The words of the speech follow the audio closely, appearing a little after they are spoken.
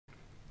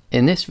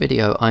In this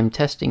video I'm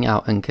testing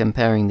out and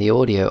comparing the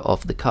audio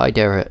of the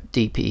Kaidera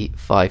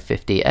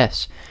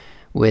DP550S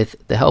with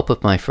the help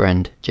of my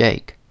friend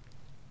Jake.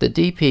 The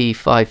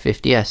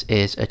DP550S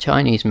is a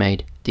Chinese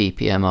made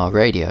dPMR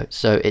radio,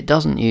 so it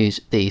doesn't use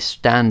the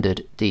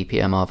standard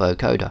dPMR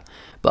vocoder,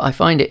 but I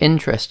find it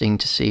interesting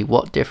to see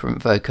what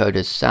different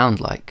vocoders sound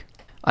like.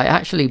 I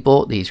actually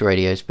bought these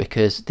radios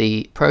because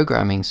the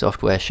programming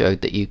software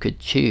showed that you could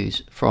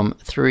choose from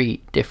 3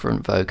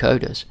 different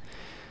vocoders.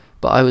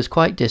 But I was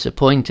quite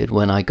disappointed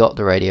when I got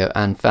the radio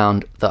and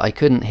found that I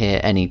couldn't hear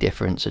any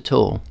difference at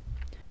all.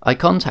 I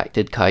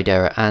contacted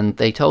Kaidera and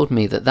they told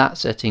me that that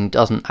setting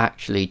doesn't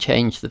actually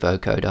change the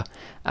vocoder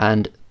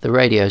and the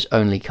radios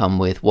only come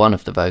with one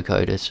of the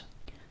vocoders.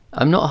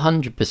 I'm not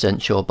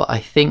 100% sure, but I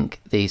think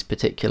these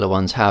particular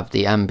ones have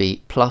the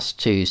AMBI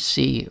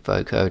 +2C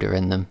vocoder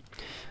in them.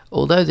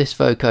 Although this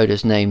vocoder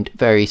is named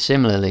very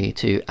similarly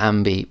to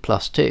AMBI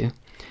 +2,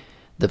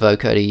 the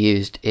vocoder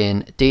used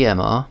in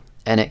DMR,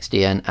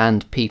 NXDN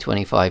and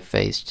P25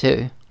 Phase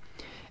 2,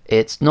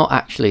 it's not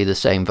actually the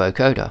same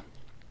vocoder.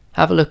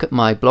 Have a look at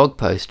my blog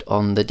post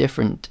on the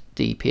different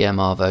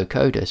dPMR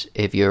vocoders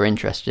if you're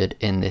interested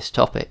in this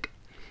topic.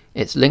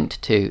 It's linked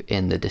to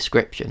in the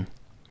description.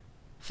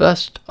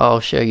 First I'll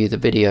show you the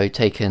video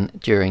taken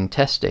during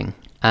testing,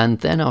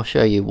 and then I'll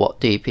show you what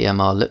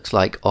dPMR looks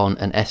like on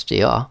an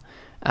SDR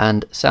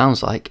and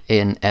sounds like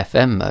in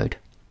FM mode.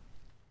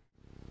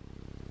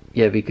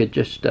 Yeah, if you could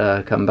just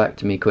come back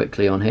to me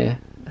quickly on here,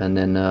 and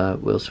then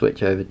we'll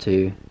switch over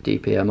to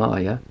dPMR,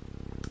 yeah?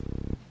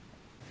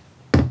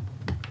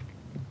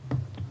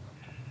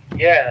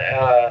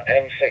 Yeah,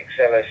 M6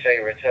 LSC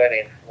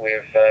returning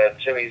with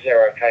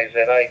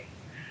 2E0KZA.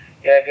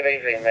 Yeah, good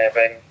evening there,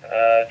 Ben.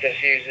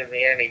 Just using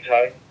the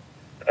Anytone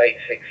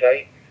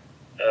 868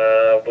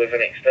 with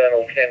an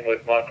external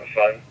Kenwood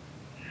microphone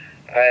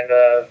and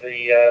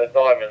the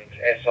Diamond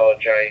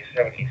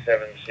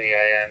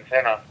SRJ77CA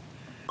antenna.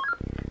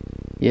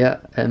 Yeah,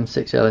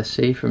 M6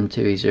 LSC from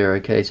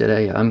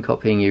 2E0KZA. I'm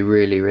copying you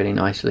really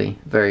nicely.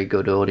 Very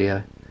good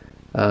audio.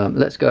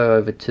 Let's go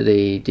over to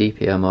the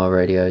dPMR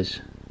radios,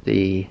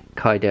 the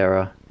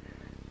Kaidera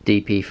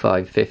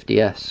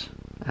DP550S,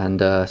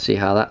 and see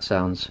how that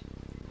sounds.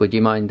 Would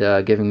you mind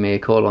giving me a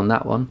call on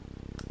that one?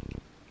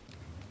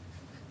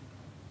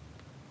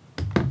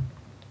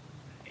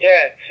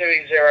 Yeah,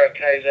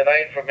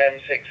 2E0KZA from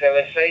M6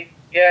 LSC.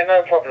 Yeah,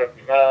 no problem.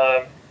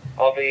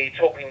 I'll be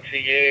talking to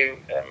you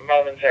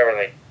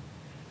momentarily.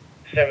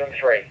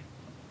 7-3.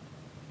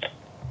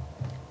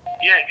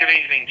 Yeah, good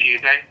evening to you,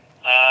 Ben.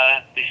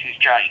 This is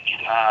Jake,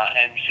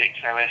 M6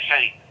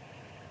 LSC.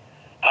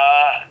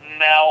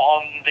 Now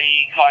on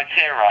the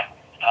Kaidera,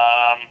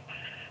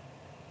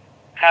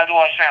 how do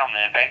I sound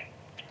there, Ben?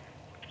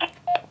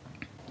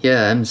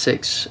 Yeah,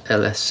 M6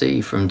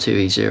 LSC from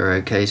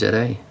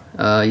 2E0KZA.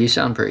 You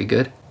sound pretty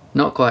good.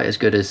 Not quite as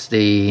good as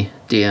the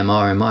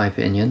DMR in my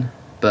opinion,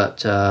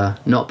 but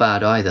not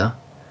bad either,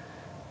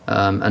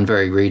 and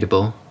very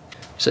readable.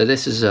 So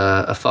this is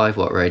a 5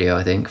 watt radio,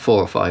 I think,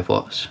 4 or 5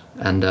 watts,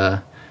 and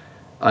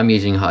I'm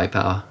using high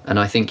power, and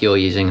I think you're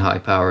using high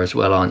power as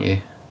well, aren't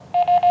you?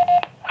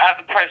 At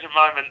the present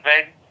moment,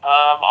 Ben,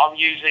 I'm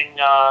using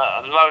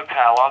low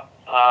power.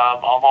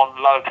 I'm on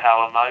low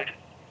power mode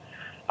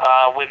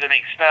with an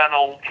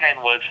external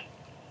Kenwood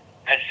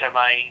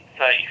SMA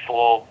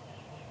 34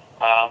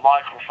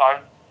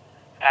 microphone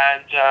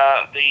and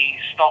the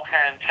stock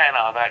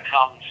antenna that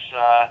comes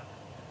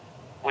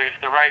with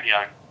the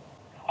radio.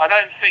 I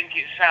don't think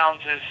it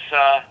sounds as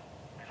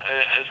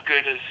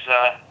good as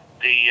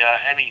the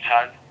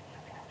Anytone,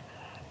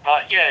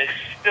 but yeah, it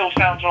still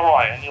sounds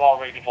alright, and you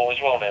are readable as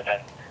well there,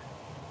 Ben.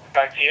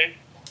 Back to you.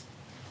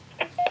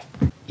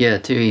 Yeah,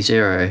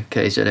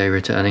 2E0KZA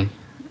returning.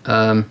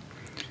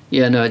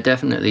 Yeah, no, it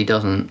definitely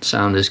doesn't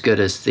sound as good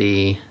as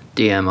the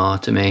DMR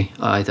to me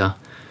either,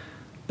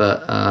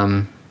 but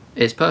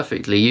it's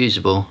perfectly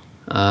usable.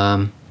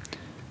 But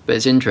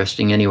it's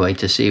interesting anyway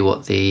to see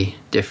what the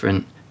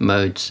different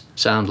modes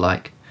sound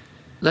like.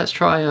 Let's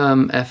try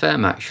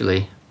FM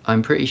actually.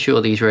 I'm pretty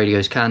sure these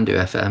radios can do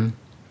FM.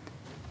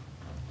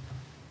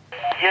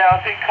 Yeah,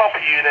 I did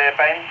copy you there,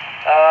 Ben,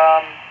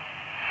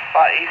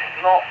 but it's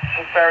not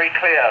very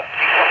clear.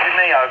 You copy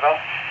me over?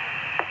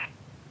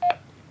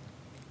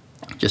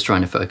 Just trying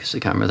to focus the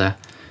camera there.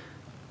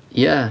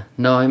 Yeah,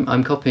 no,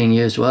 I'm copying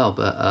you as well,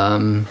 but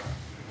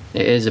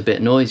it is a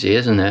bit noisy,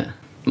 isn't it?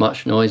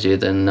 Much noisier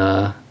than,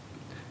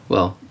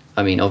 well,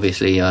 I mean,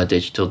 obviously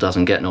digital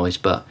doesn't get noise,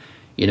 but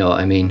you know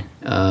what I mean,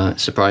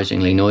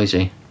 surprisingly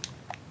noisy.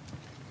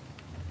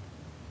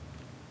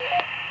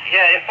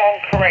 Yeah, if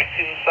I'm correct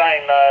in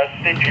saying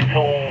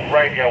digital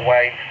radio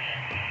waves,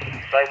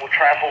 they will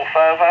travel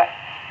further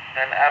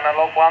than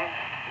analog ones,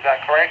 is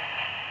that correct?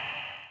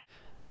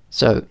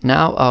 So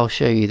now I'll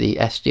show you the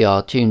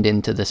SDR tuned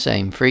into the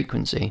same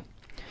frequency.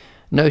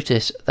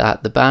 Notice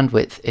that the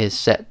bandwidth is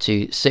set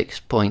to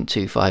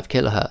 6.25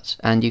 kHz,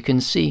 and you can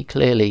see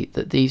clearly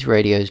that these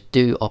radios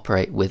do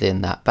operate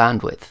within that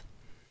bandwidth.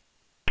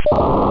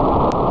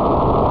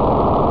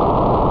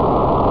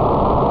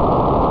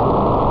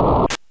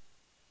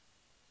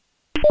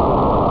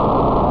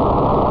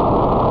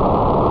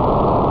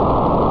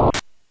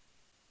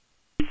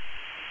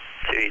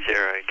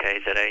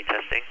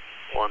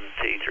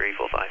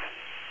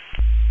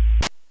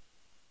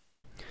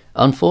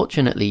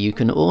 Unfortunately, you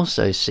can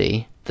also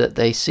see that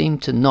they seem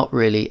to not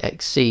really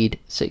exceed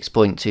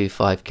 6.25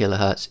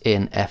 kHz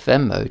in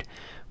FM mode,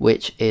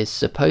 which is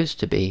supposed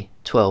to be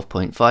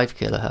 12.5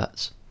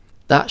 kHz.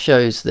 That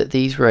shows that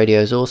these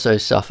radios also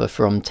suffer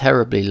from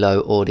terribly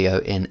low audio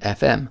in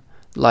FM,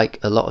 like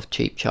a lot of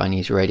cheap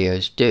Chinese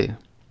radios do.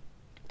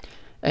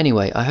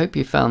 Anyway, I hope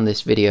you found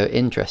this video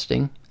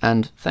interesting,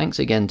 and thanks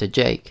again to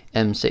Jake,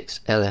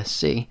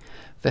 M6LSC,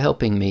 for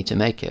helping me to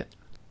make it.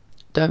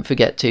 Don't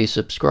forget to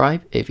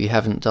subscribe if you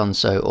haven't done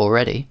so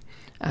already,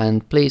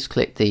 and please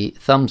click the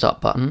thumbs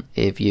up button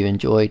if you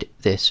enjoyed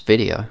this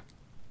video.